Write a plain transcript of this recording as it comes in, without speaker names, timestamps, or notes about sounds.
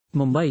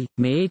Mumbai,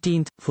 May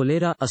 18.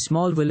 Phulera, a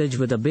small village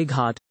with a big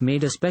heart,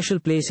 made a special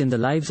place in the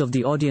lives of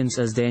the audience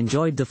as they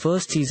enjoyed the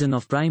first season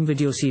of Prime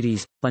Video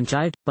series.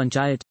 Panchayat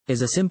Panchayat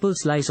is a simple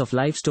slice of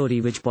life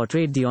story which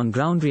portrayed the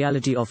on-ground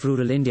reality of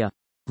rural India.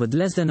 With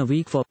less than a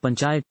week for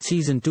Panchayat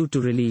Season 2 to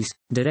release,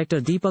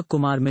 director Deepak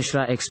Kumar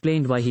Mishra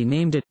explained why he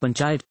named it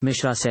Panchayat.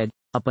 Mishra said,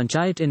 "A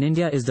panchayat in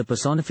India is the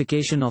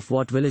personification of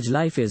what village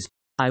life is.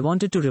 I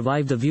wanted to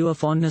revive the viewer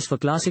fondness for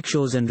classic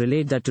shows and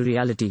relate that to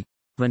reality.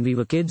 When we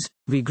were kids,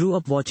 we grew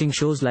up watching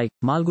shows like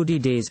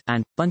Malgudi Days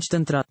and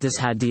Panchatantra. This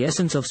had the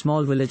essence of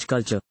small village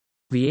culture.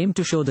 We aim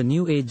to show the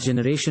new age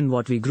generation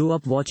what we grew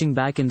up watching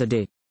back in the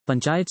day.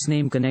 Panchayat's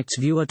name connects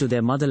viewer to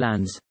their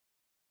motherlands."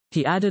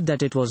 He added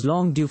that it was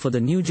long due for the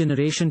new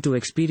generation to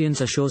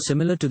experience a show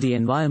similar to the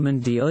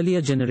environment the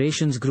earlier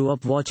generations grew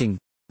up watching.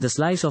 The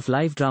slice of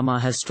life drama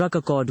has struck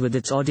a chord with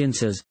its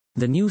audiences.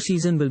 The new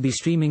season will be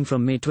streaming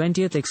from May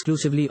 20th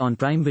exclusively on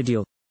Prime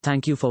Video.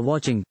 Thank you for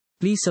watching.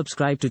 Please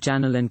subscribe to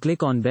channel and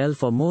click on bell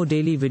for more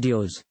daily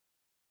videos.